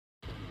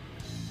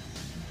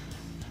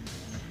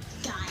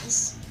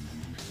guys,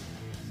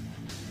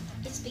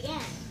 it's began.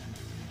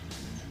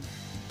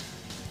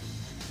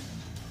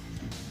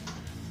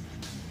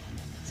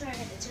 Sorry I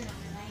had to turn on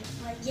the light,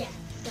 but yeah,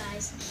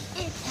 guys,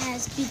 it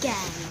has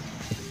began.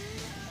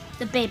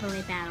 The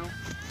Beyblade battle.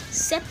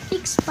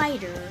 Septic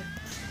Spider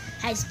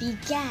has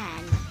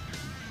began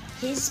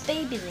his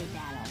Beyblade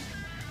battle.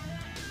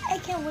 I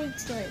can't wait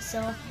till it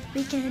so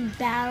we can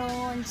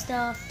battle and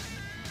stuff.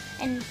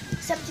 And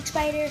Septic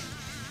Spider,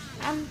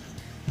 I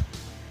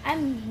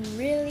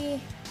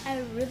really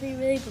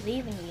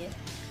believe in you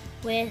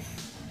with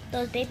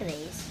those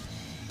Beyblades.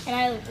 And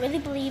I really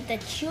believe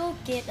that you'll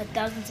get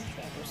 1,000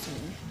 subscribers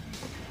soon.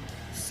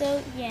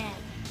 So yeah.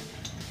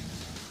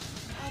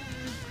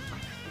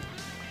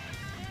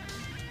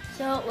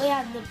 So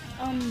yeah, the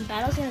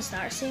battle's gonna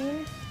start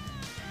soon.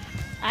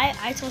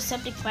 I told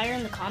Septic Spider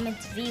in the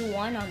comments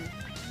V1 on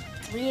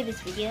 3 of his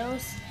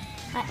videos.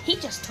 He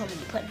just told me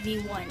to put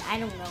V1. I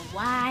don't know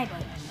why,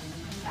 but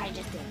I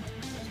just did.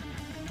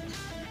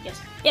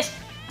 Yes.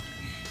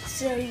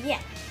 So yeah.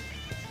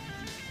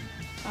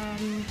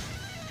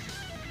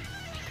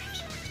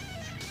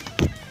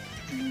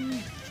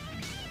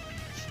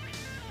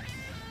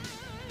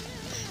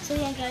 So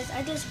yeah, guys,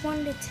 I just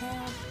wanted to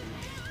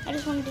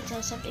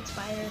tell Septic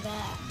Spider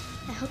that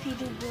I hope you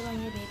do good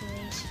on your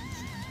Beyblades.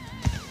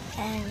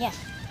 And yeah.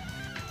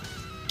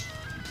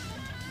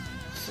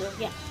 So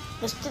yeah,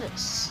 let's do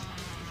this.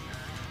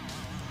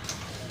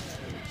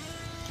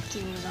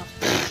 Keeping it off.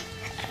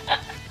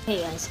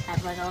 Hey guys, I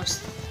have my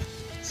host.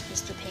 It's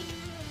Mr. Pig.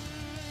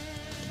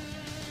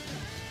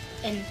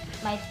 And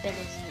my bed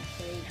isn't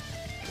very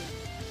good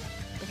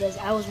because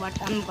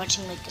I'm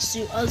watching like a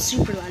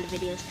super lot of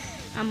videos.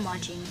 I'm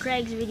watching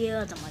Craig's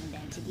videos, I'm watching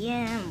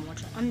DanceDM, I'm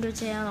watching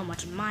Undertale, I'm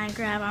watching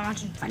Minecraft, I'm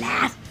watching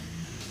FNAF.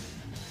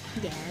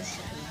 Yeah, that's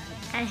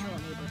and Hello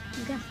Neighbor.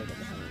 You can't forget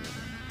the Hello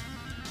Neighbor.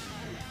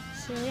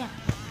 So yeah.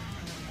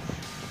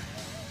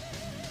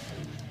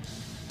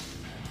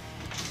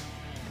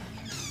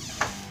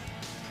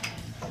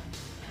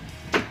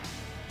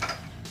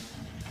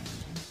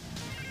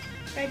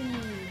 Ready.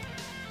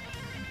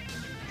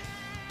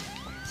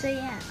 So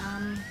yeah,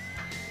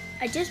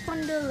 I just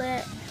wanted to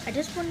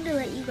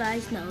let you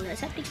guys know that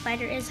Septic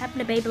Spider is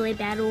having a Beyblade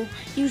battle.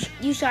 You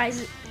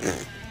guys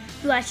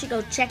should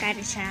go check out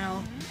his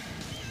channel.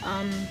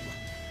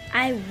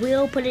 I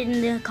will put it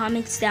in the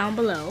comments down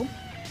below.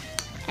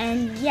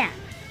 And yeah,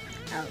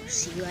 I'll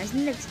see you guys in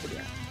the next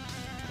video.